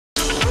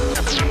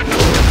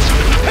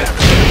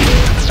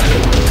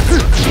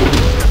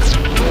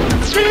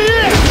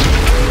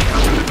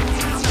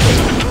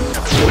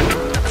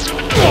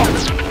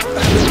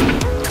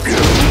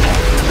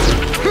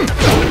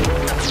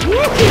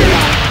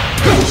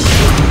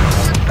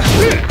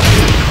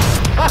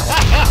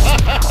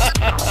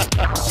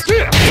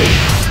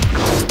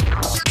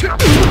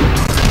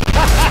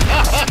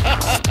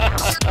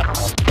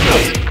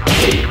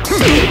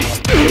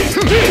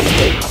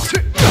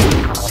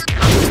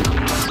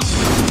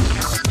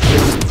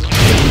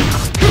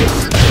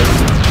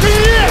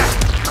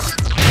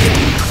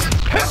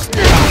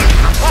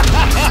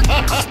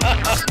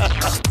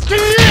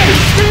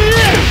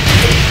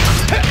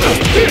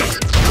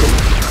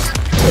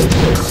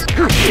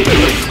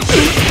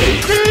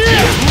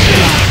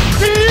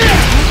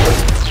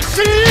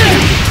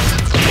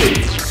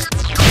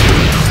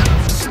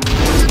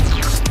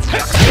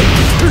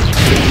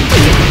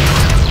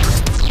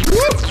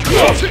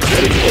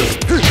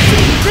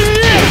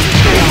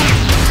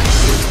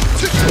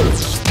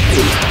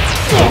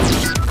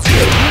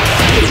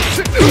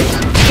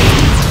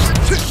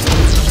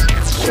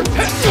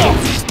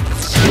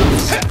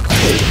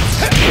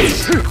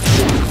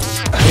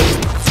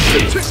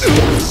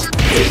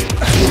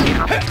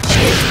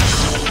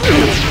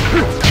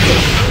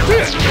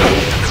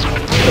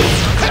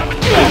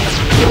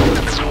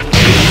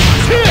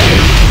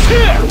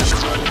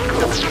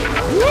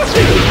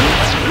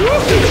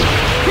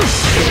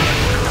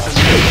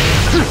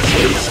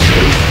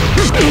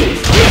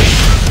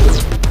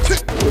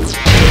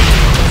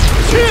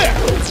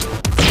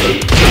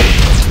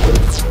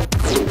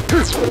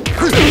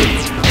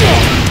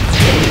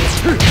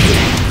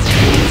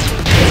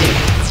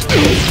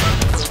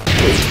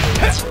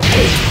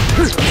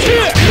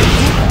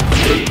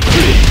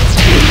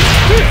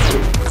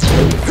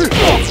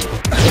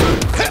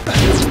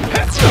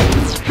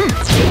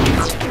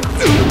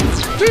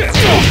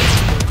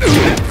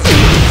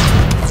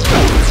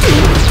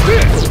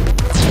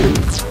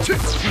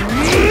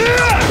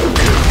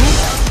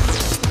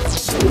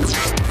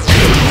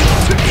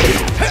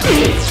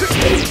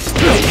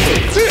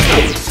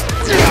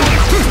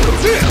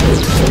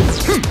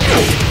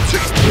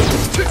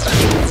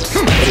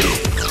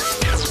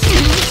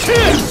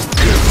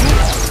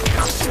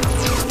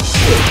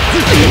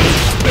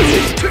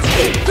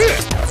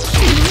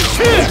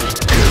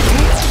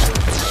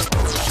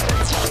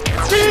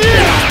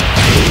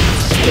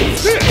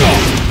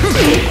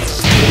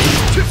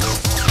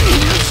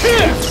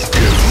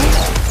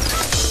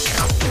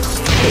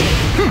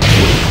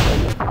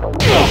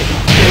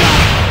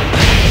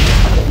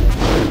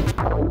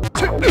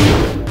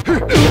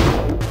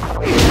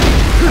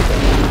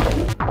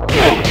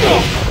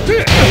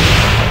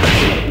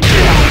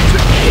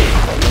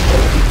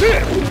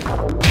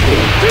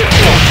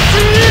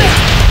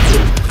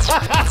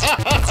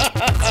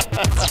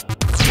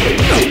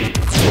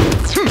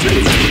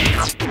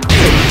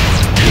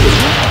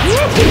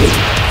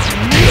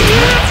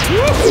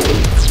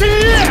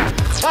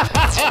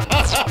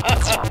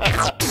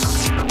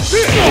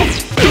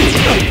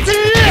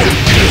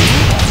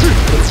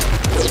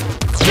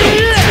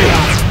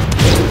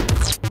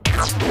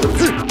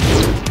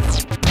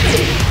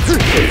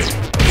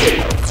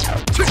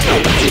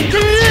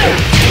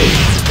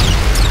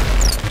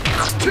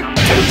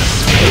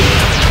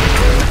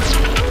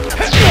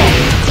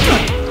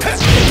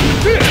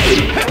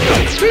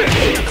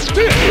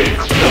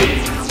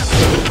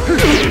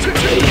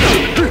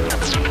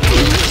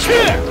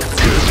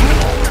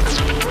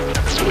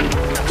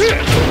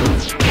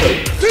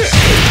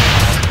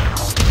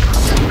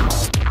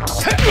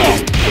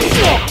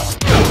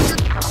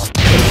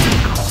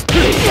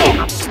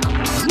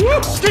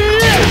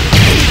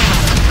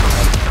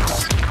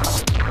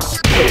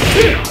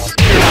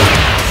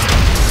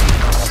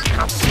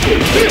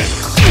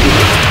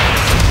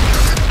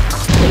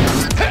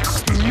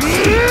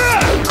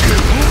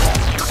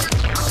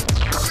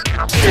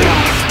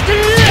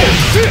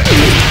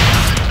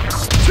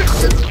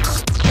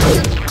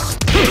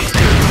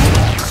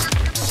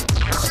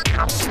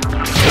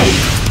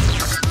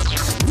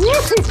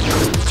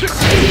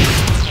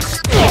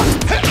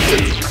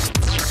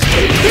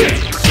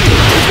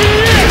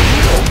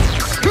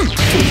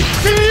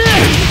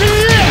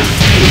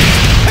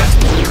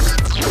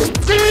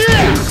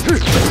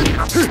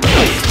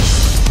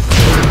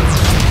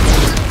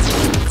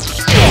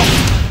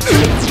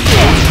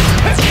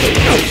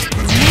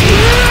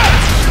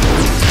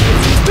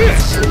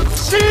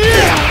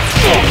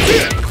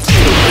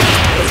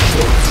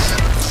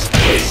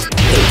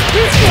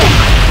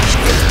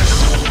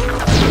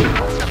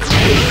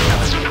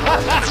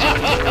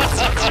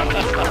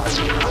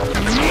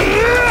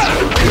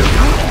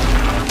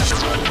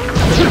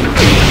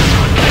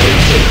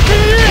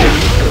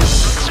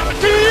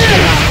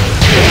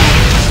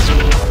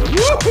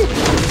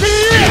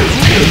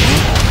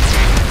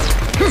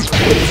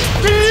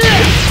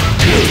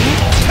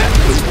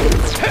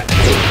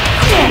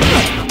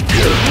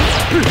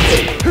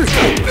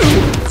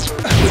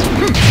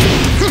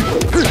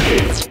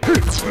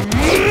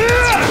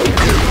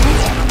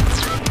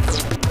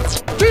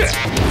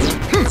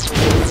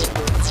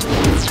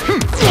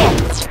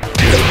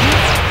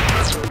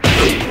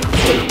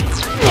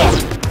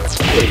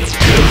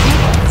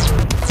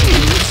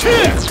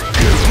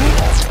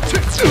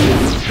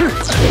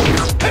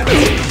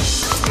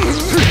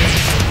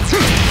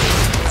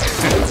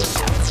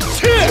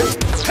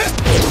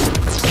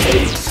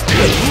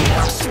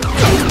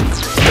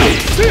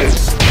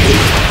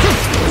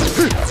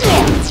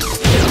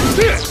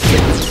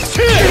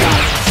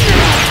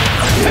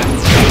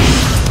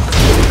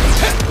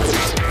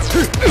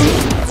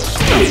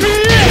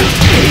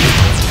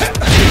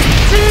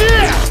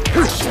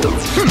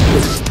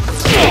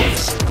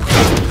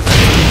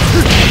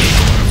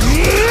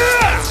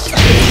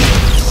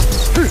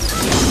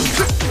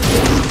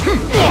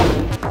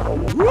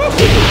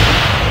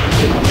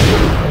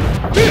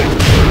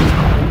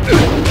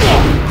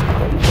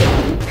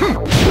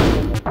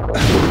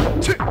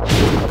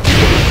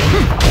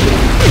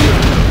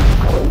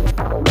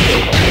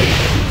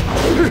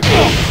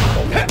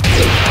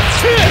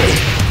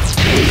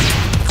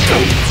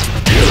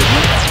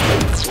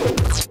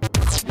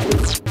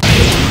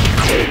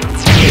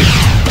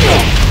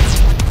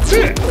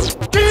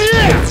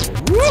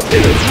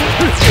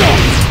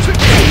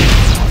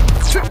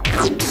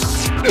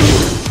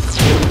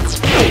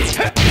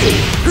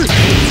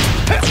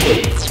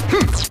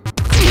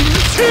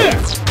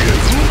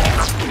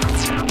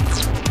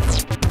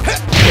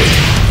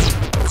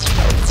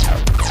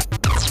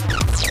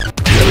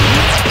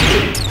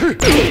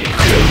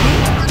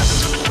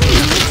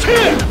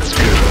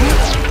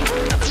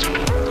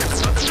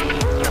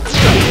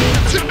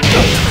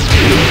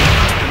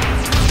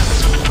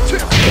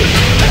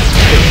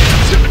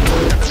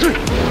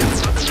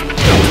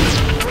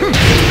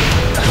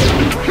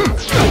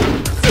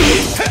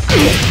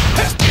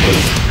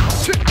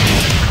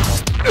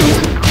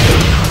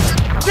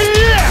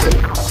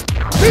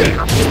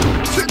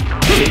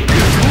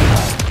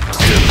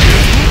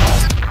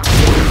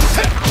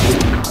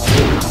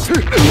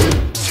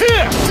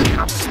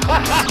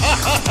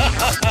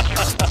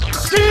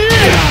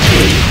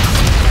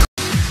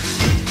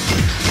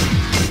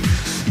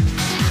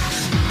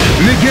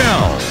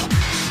Miguel.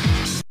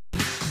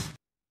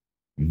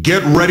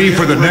 Get ready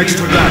for the next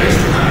battle.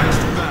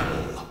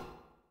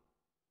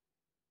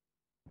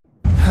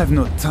 I've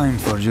no time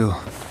for you.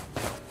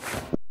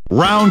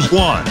 Round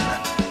one.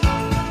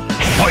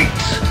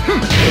 Fight!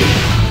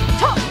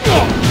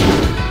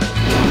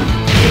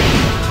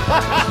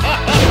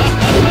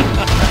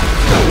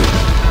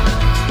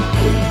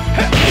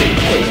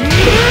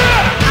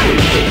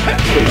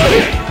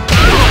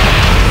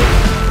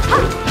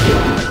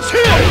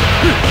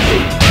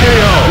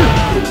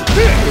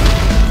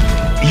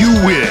 You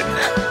win.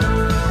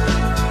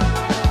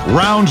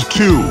 Round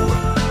 2.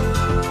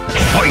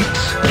 Fight.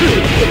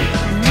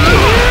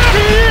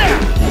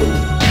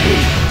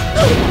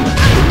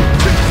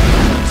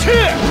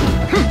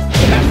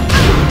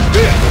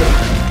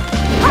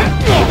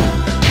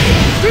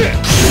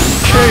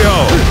 KO.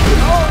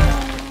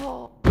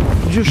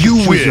 You should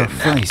choose your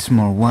fights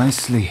more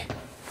wisely.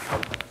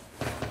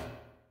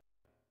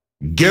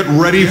 Get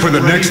ready for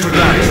the next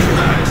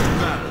battle.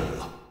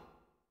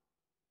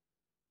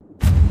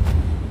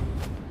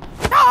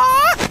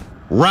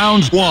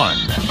 Round 1.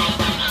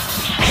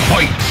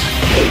 Fight.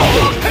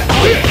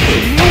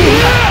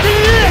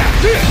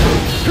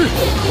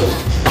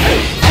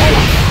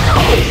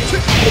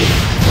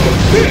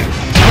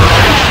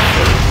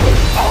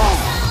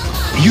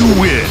 You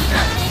win.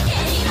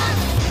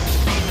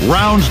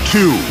 Round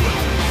 2.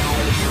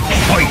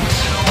 Fight.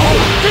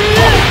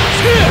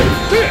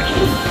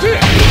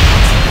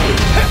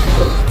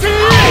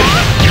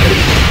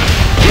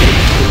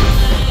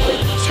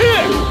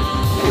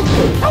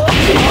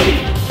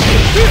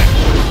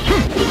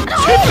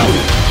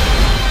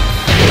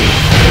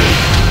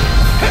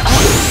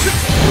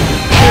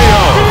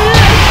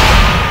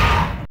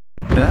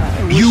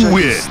 You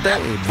win.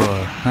 Stay,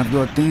 but I've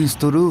got things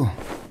to do.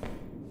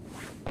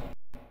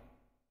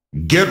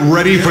 Get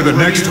ready for the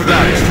next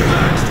battle.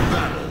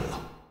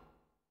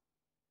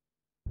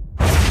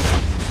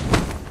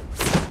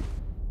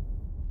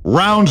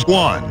 Round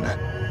 1.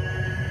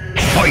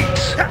 Fight.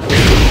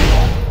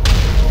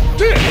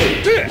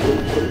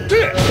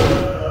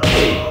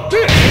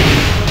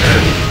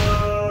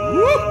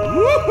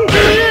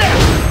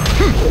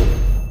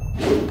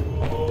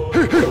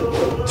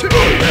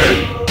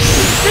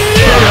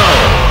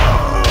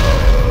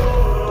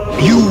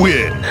 You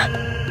win.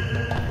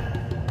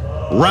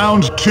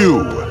 Round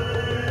 2.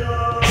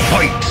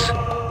 Fight.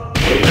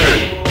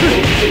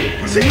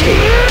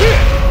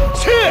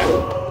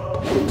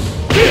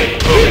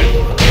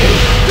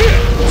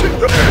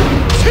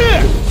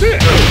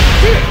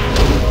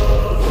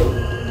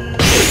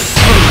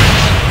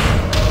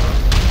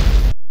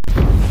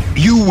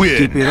 You win.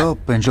 Keep it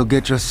up and you'll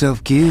get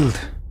yourself killed.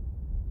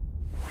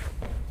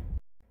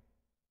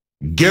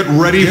 Get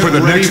ready for the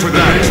next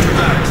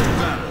battle.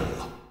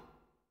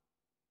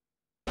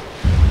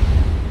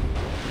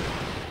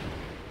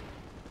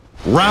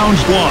 Round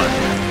 1.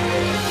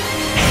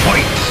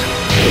 Fight.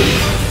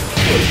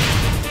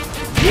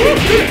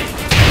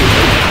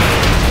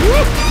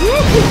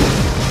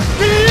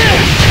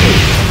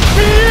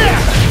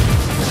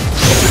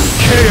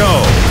 KO.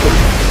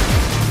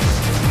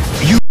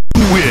 You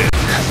win.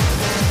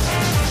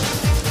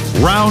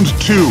 Round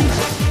 2.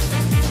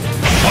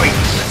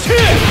 Fight.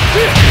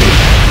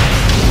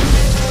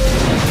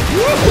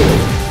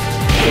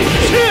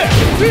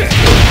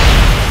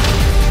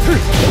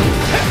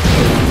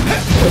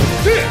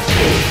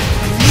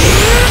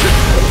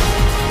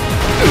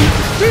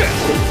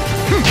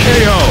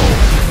 KO.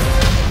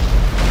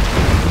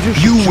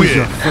 You Choose win.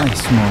 your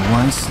fights more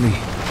wisely.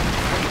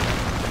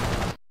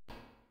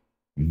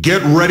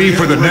 Get ready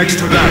for the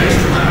next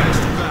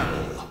battle.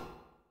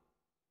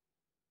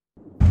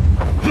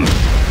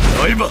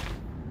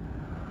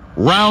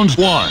 Round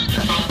 1.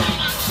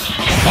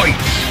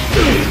 Fight.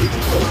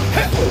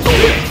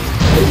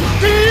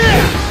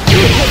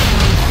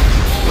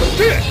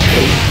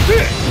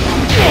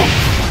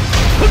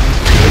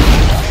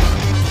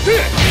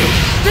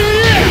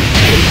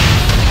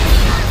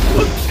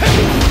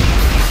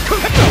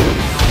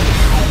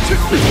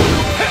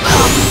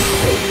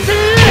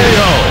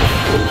 KO.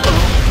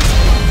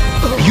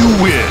 You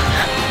win.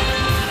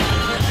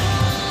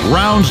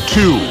 Round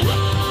 2.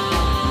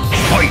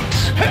 Fight.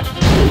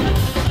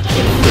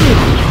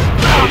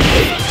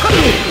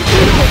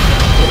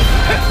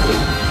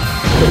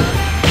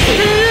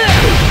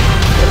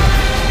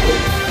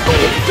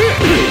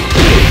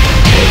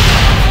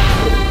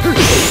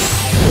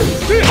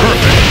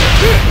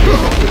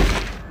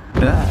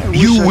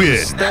 You win.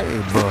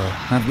 Stay, but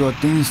I've got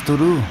things to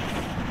do.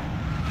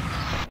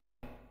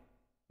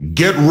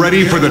 Get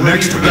ready for the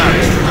next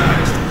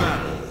battle.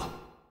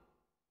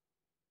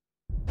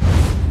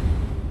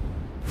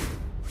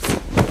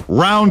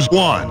 Round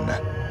 1.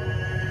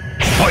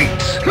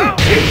 Fight.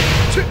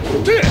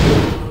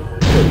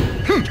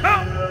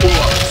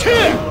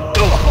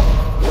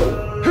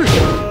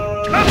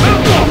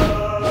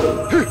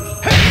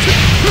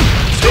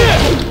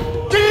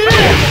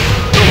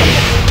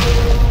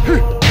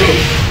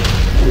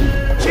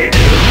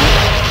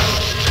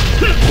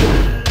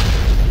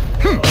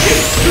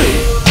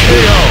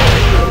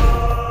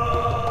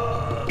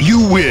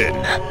 You win.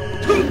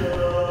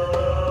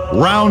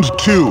 Round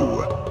 2.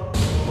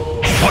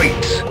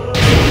 Fight.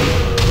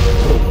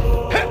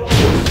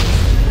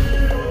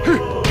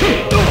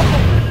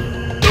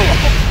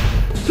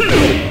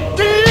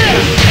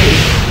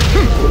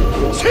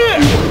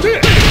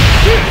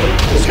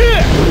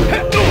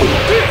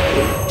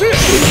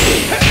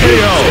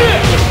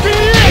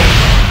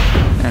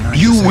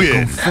 You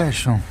win.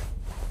 confession.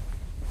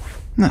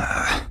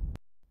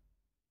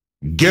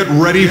 Get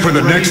ready for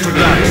the next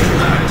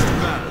battle.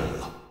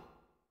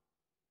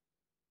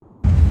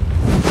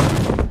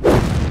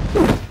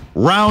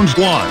 Round 1.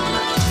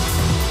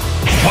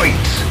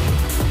 Fight!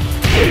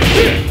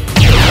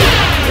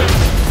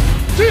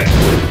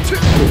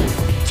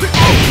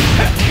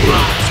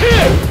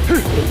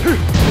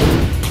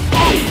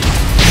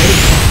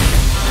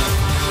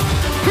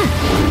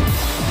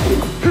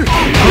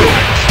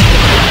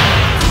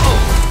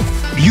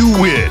 You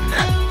win.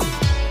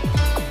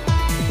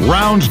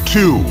 Round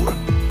 2.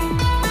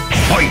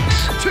 Fight!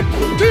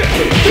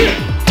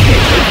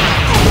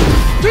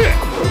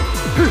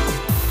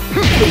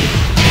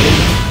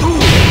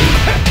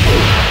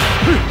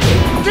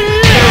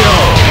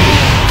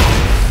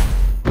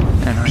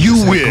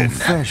 You win.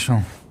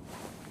 Confession.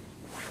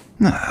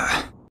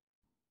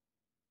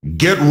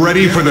 Get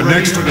ready for the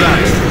next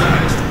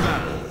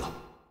battle.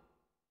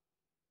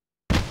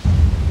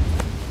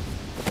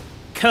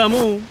 Come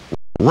on.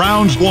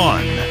 Round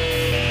 1.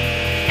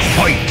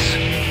 Fight!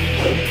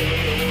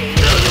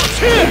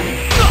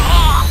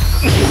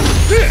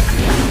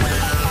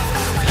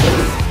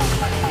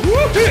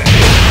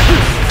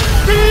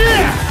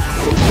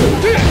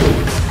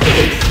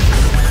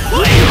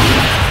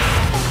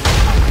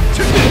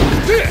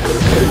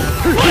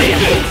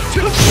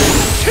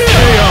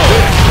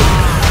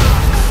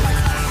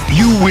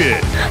 You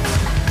win.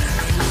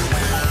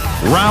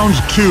 Round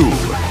 2.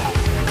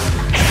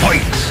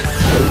 Fight!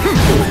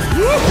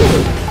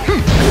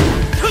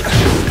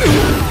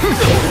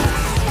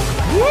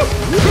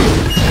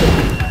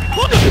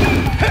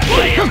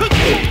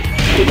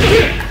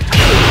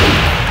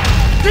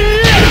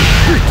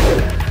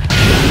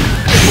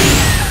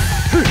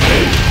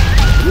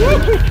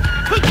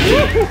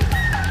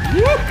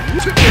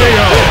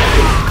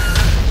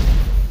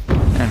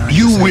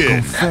 You win.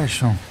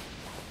 Confession.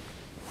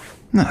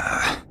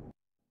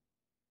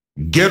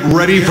 Get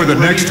ready for the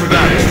next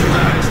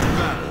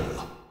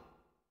battle.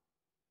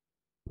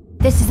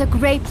 This is a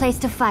great place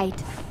to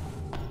fight.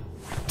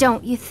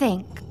 Don't you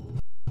think?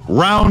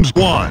 Round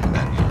 1.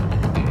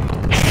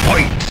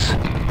 Fight!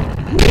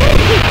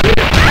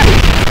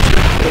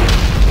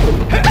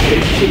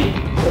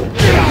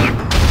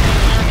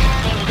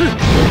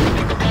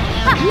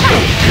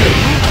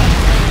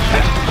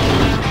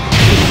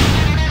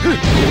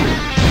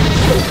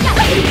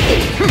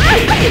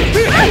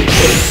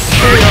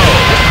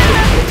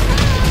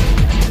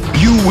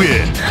 You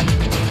win.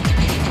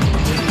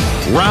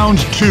 Round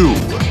 2.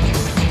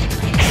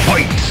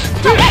 Fight!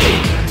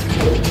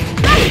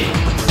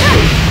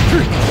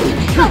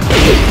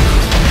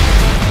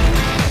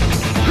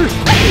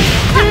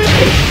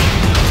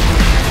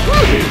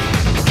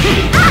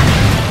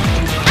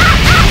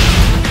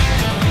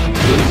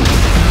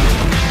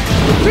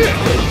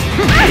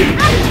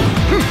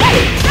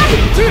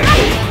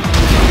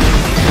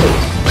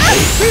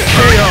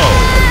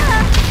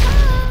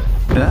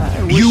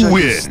 I wish You I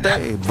win. could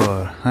stay,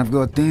 but I've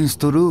got things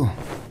to do.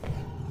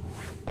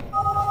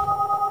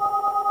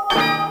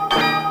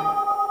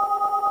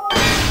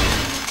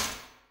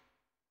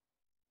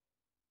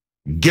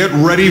 Get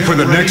ready for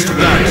the next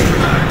battle.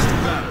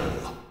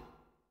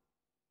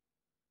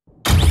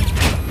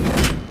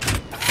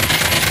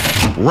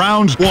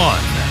 Round 1.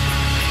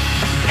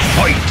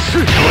 Fight!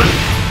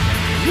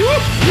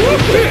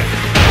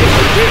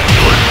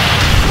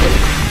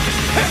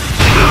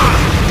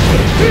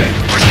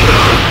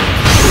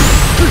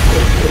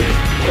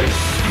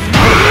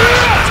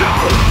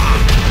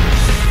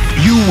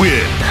 You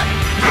win.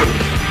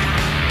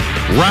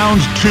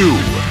 Round 2.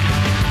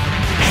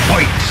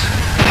 Fight!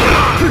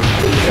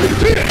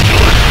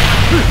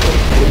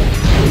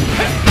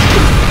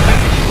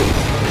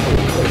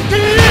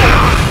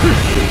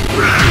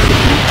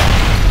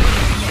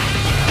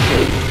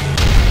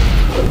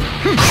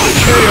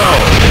 KO!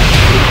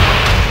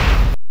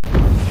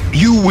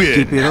 You win.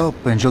 Keep it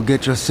up and you'll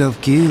get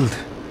yourself killed.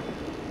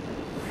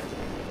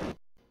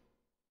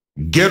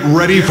 Get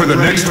ready for the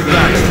next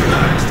battle.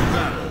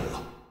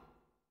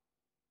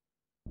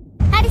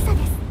 アリサで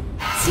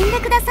す。死んで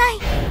ください。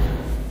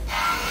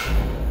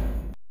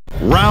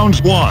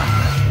 Round 1.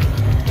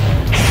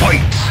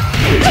 Fight!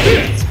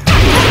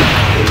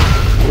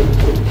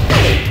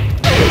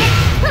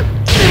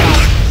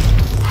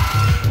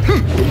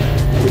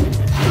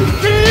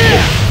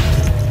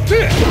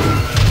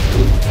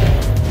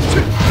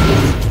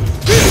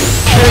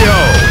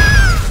 KO!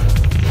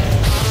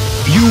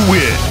 You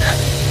win.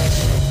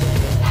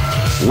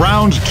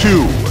 Round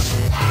 2.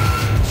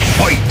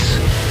 Fight!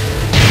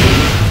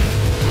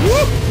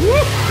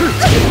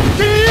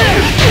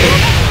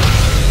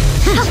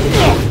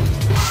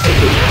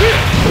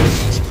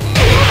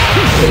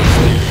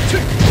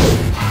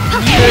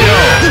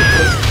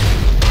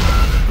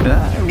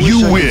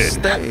 You win.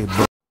 Stay,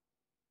 but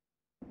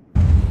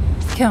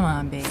Come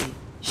on, baby.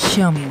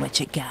 Show me what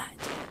you got.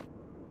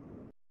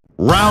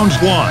 Round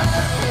 1.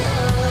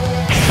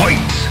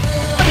 Fight!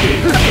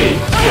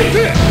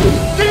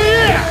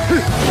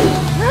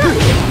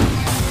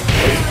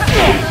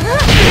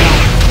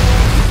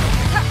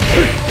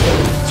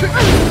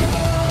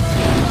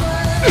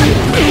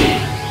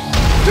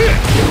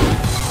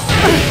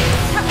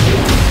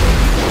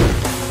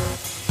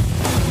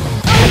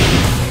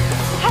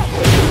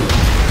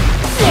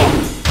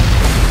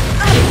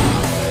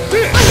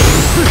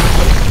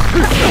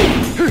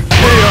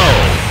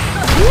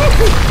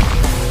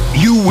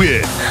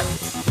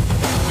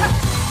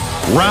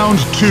 Round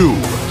 2.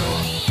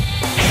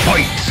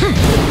 Fight!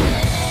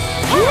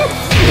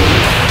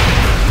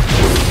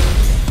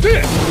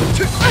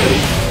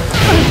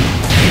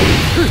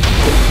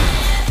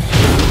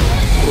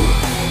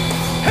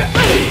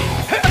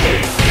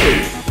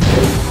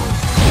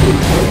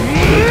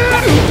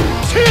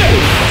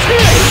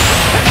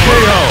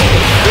 KO!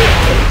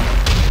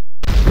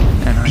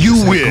 You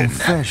win!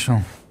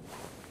 Confession.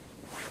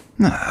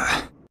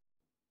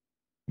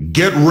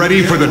 Get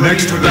ready for the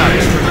next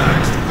battle.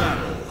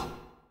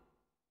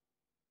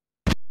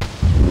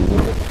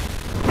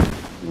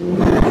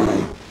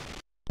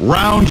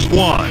 Round 1.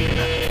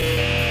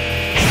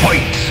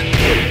 Fight!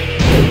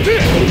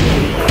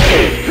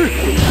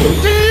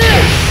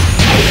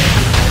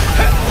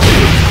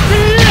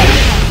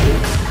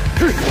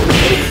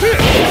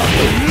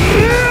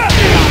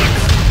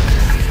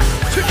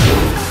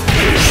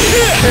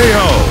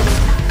 KO!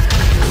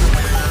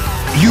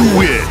 You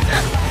win!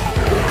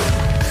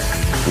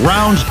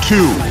 Round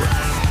 2.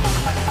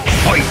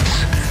 Fight!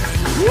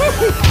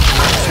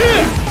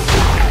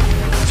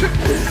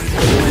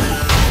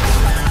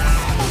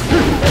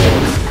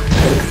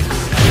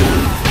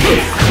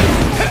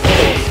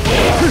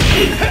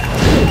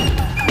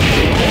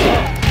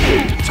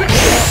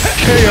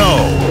 KO!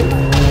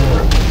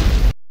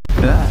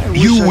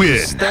 You win!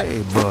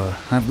 Stay, but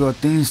I've got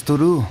things to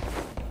do.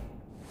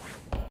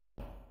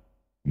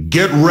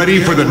 Get ready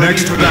for the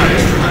next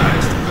battle.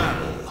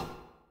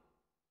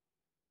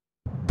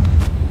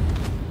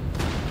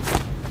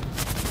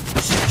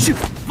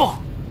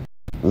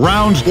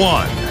 Round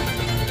 1.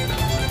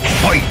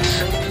 Fight!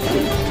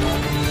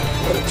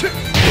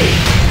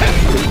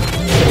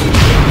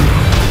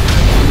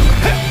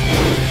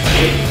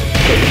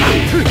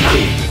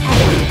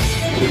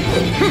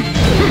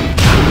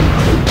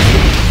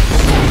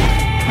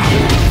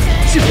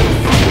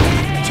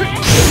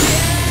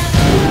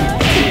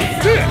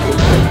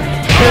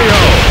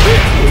 KO!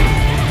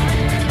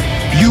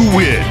 You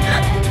win!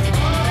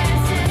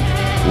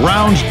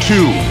 Round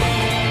 2.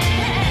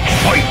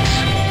 Fight!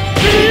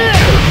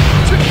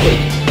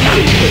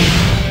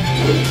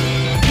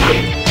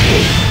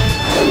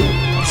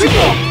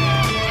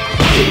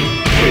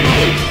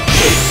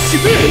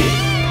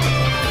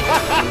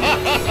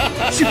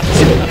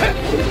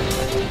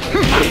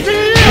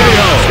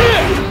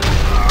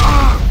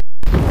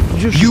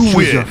 You Choose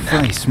win! your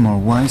face more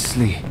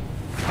wisely.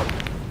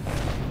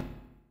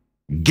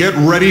 Get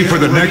ready for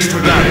the next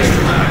battle.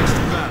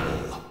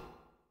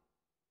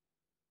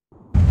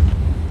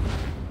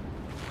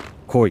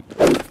 Koi.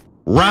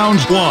 Round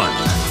 1.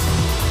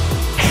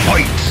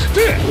 Fight!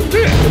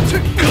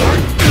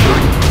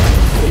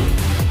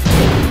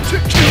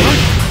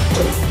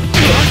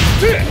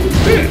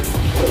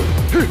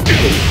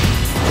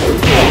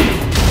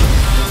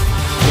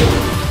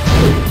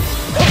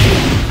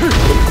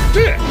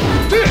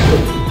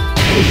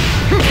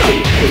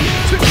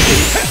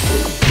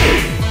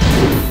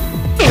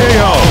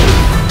 KO!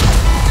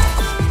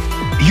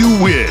 You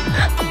win!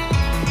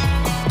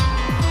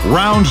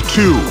 Round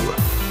 2.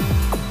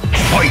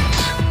 Fight!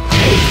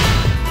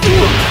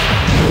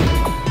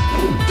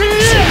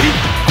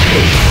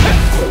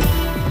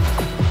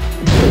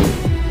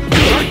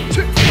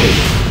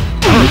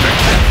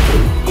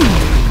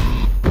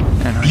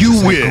 You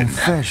win!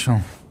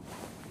 Confession.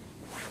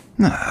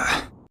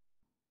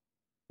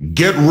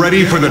 Get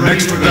ready for the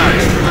next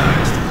battle.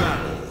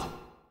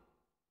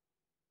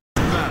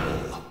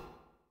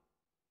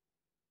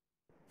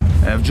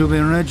 Have you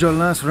been read your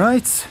last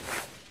rites?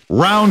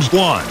 Round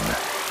 1.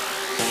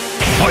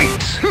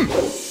 Fight!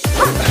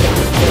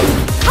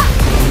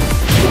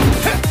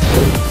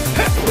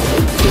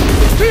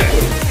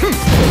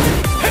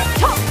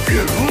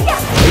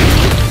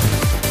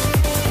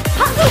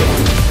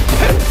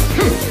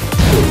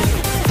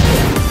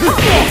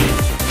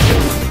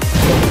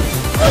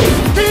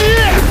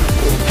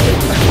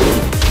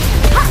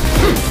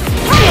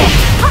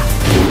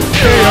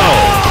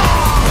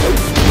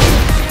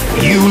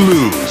 You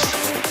lose.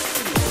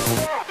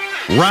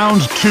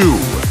 Round 2.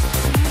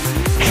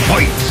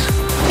 Fight!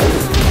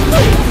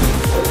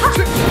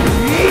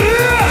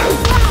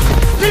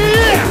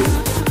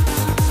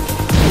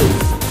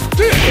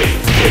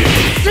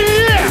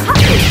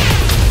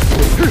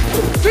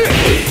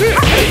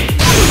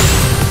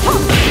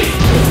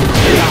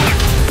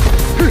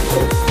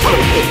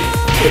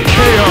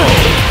 KO!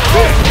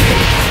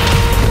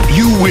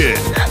 You win.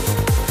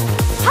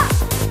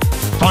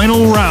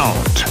 Final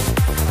round.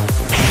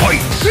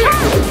 Fight!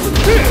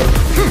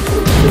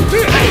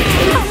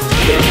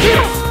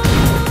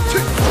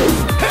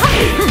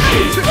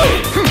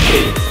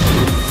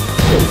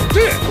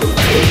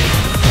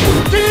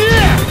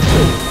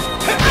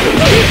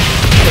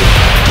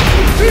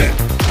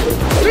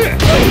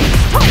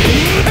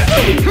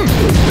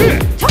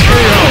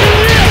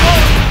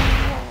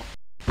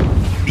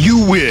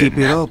 You win. Keep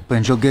it up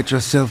and you'll get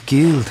yourself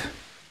killed.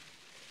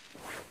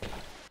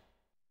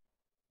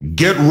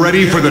 Get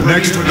ready for the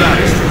next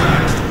battle.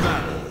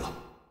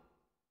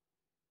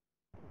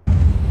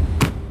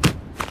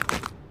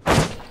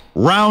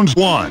 Round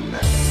 1.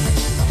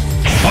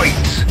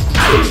 Fight!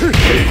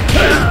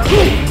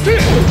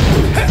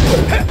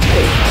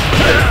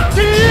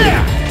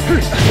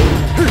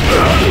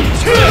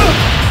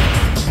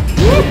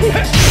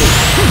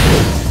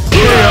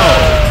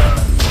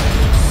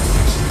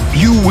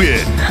 You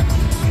win.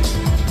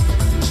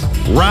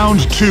 Round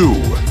 2.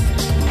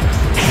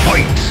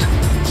 Fight.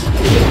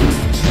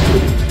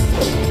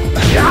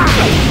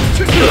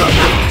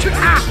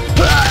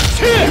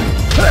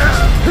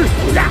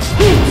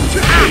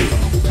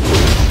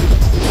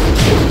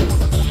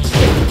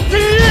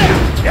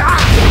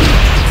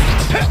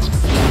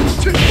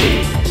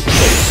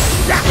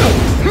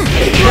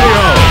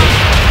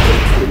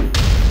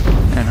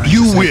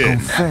 You win.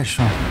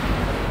 Confession.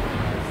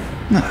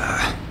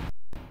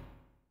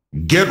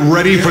 Get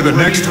ready for the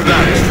next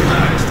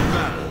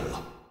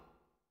battle.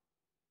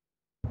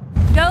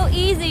 Go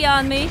easy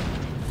on me.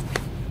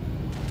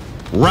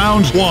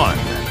 Round 1.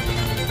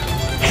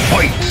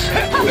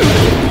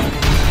 Fight.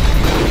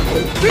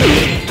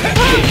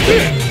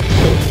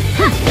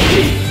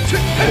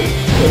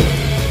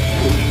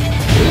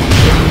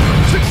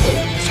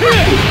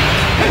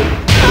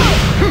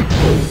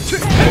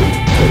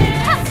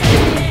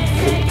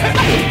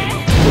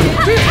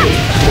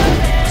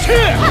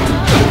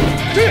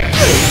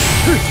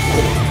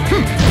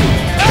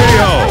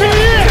 KO.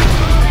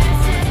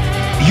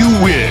 You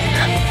win.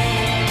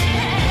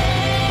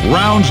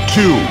 Round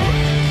 2.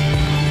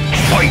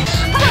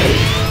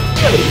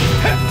 Fight.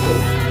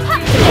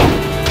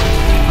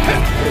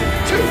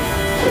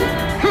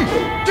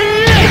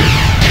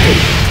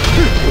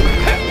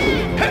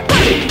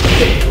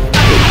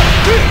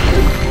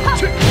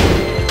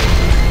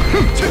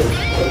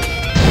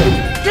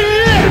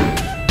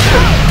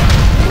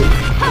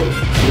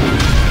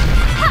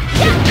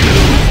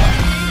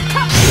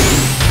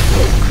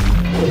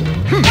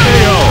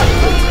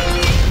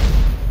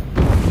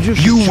 You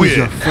should You choose win.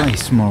 your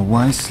fights more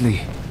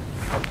wisely.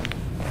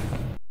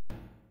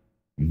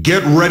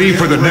 Get ready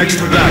for the next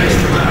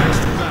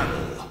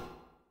battle.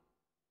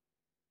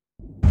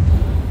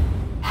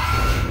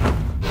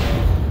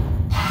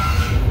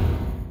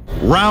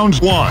 Round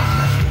 1.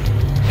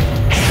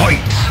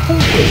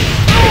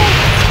 Fight.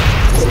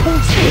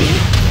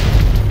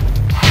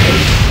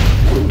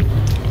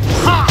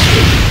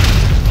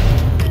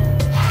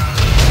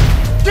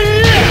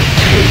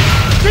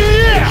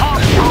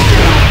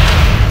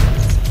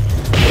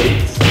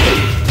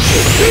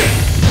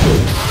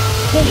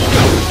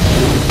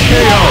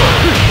 KO.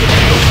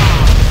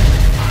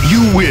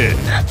 You win.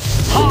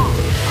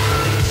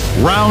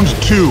 Round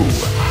 2.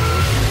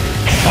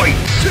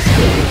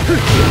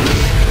 Fight.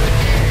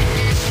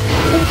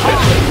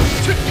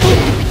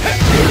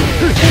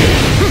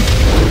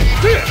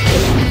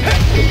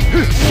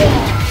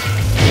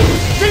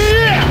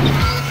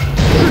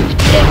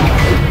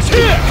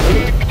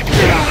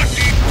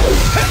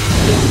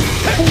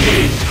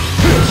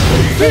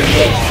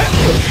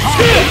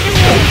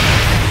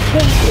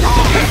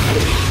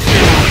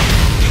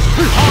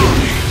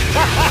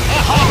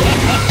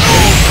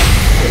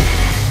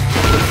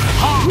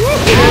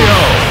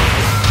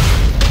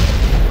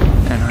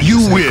 And I You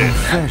say win.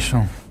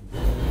 confession.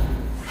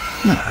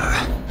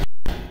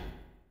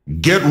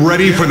 Get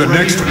ready for the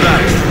next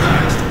battle.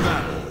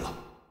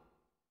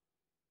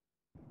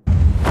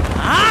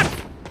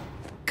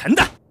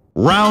 간다.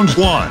 Round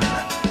 1.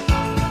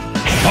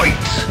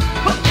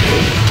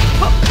 Fight.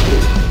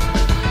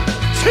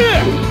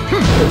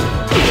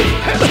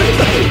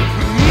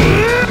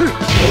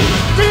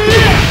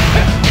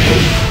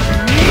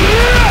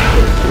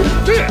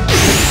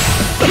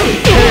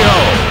 KO.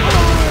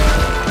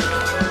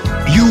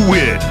 You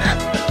win.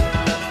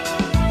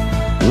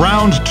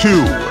 Round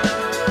 2.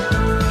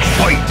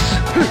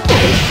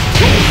 Fight.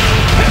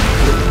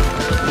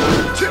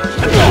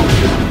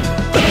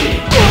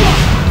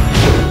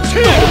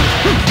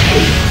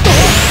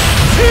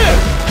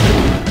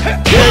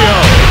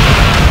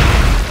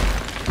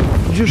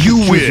 You should You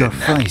choose win. your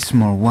fights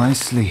more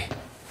wisely.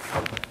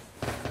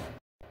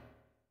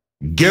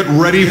 Get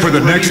ready for the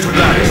next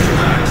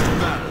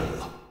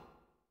battle.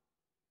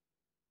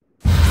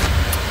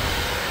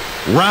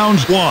 Round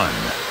 1.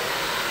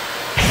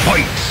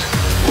 Fight.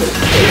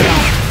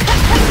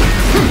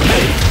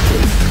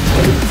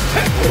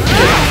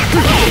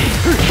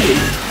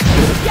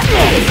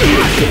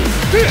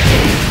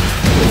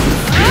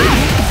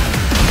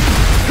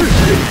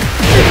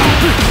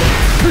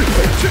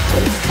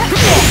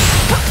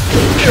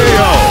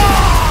 KO.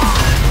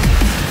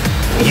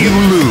 You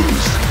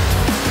lose.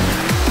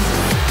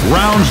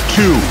 Round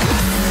 2.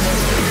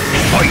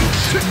 Fight.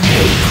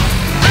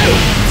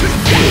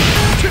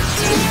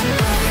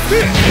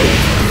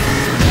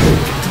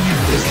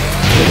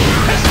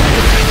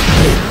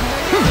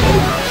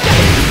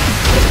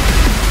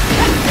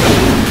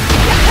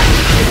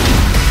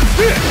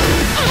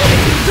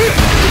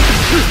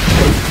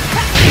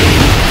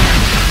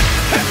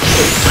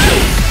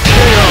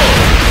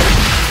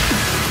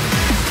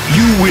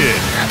 You win.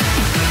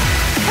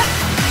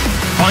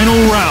 Final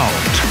round.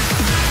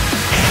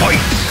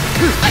 Fight.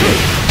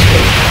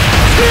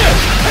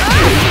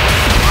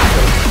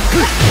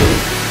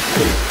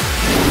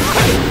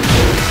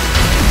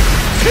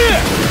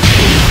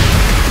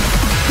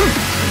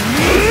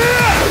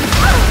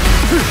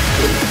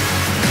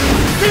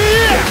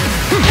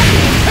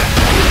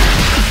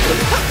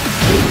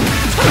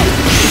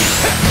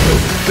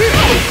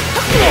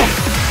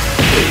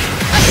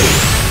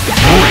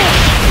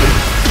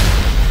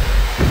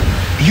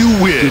 You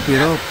win. Keep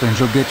it up and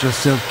you'll get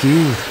yourself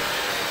killed.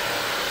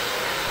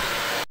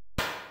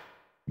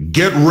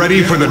 Get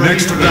ready for the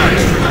next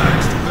battle.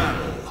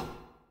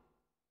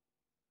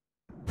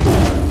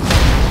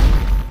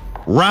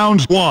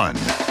 Round 1.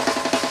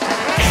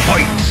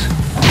 Fight!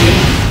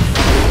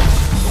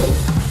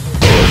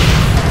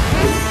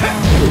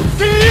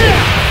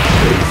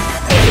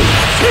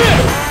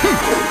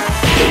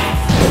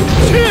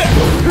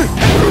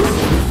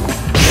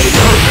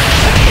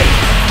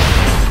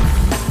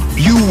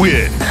 You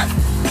win.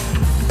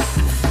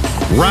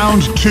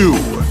 Round 2.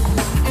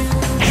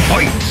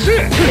 Fight!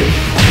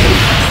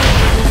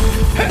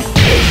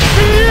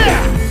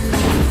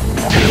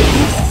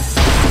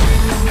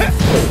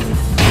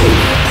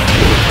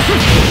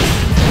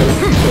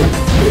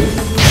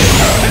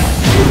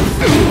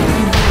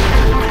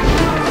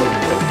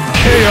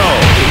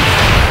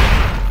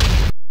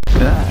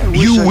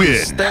 You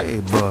win.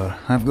 Stay, but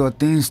I've got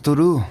things to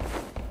do.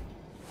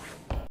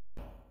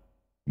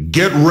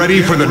 Get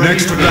ready for the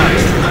next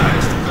battle.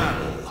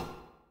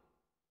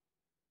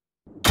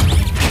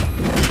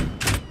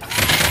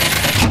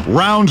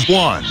 Round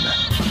 1.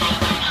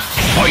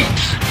 Fight!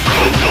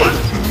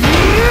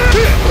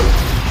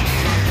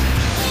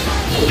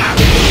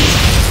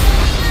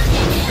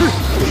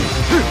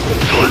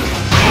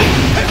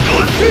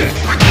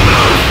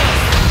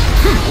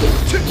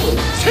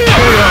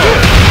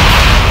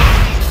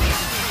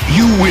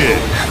 You win.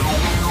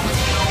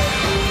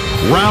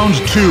 Round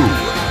 2.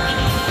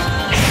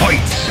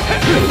 Fight!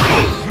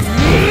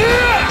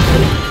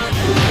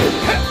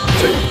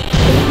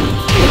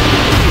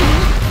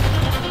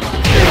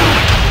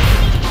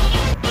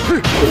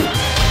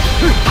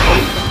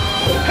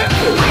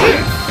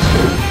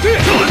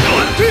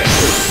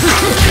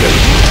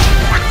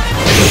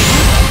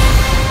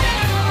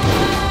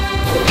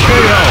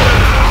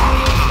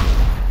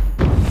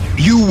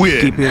 You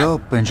win. Keep it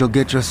up and you'll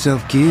get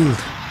yourself killed.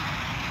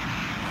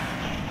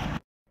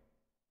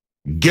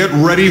 Get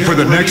ready for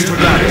the next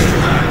battle.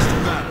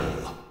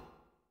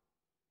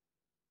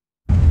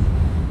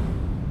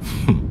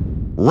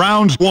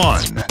 Round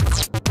 1.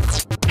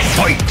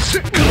 Fight!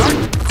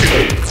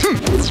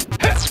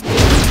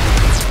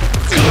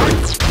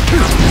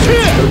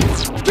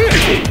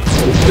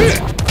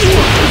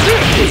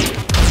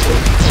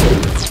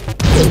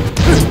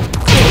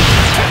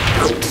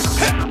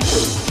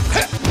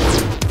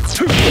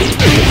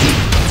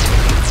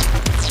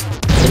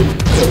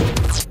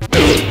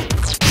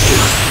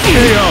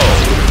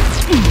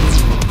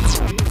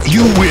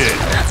 You win.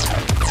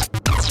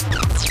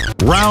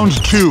 Round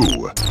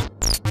 2.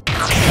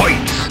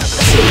 Fight.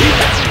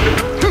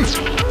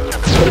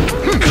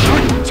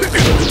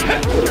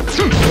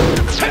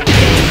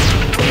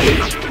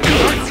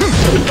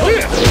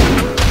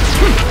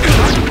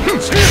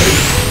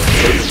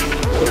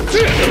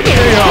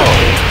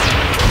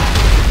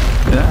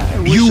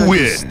 You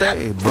win.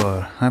 Stay,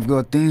 but I've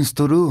got things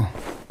to do.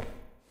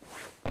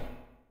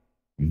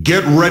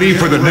 Get ready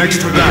for the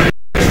next battle.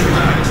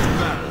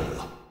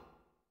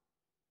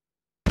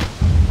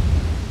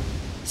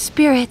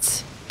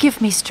 Spirits,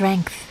 give me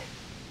strength.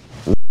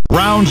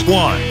 Round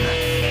 1.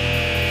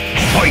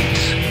 Fight.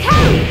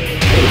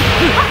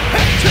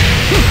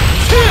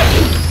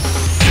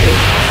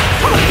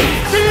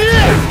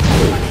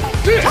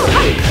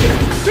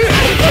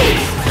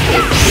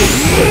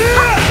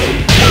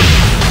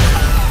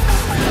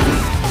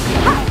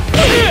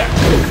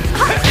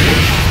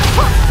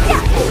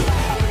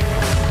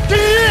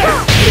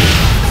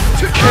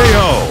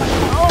 KO.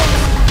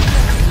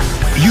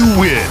 You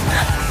win.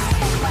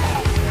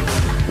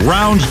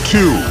 Round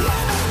 2.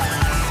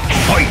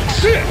 Fight.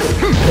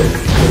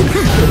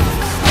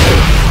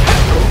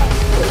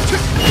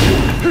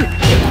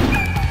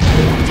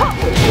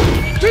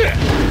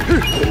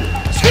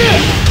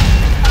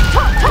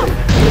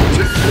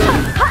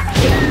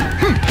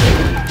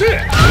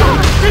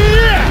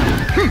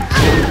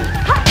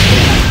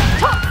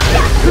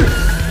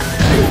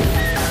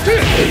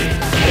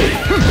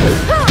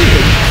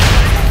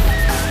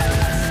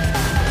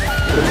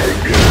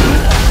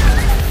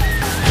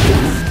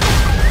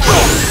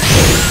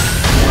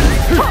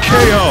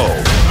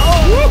 KO.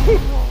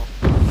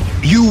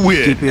 You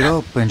win. Keep it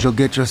up and you'll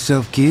get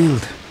yourself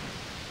killed.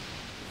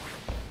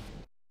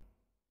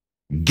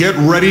 Get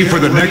ready for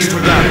the next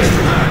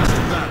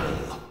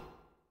battle.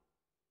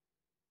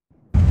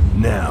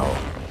 Now,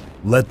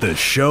 let the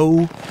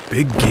show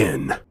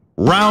begin.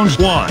 Round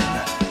 1.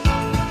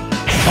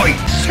 Fight.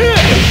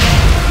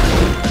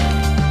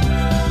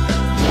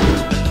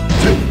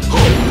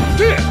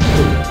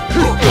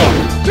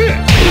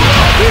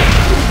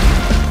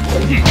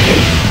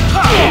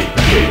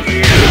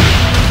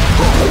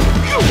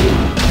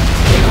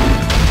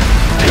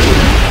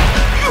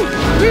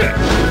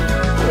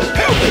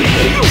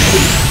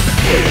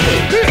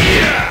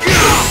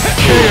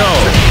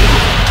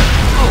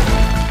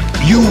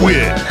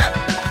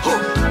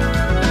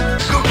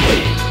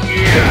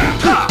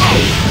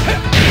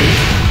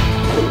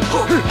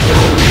 You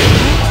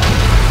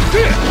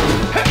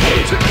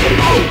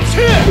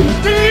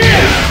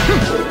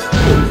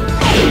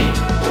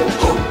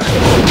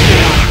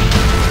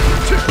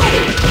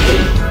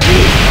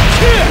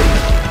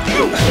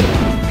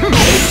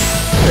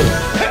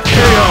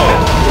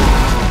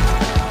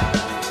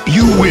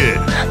win.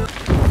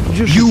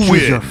 You should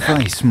choose your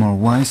fights more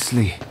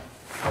wisely.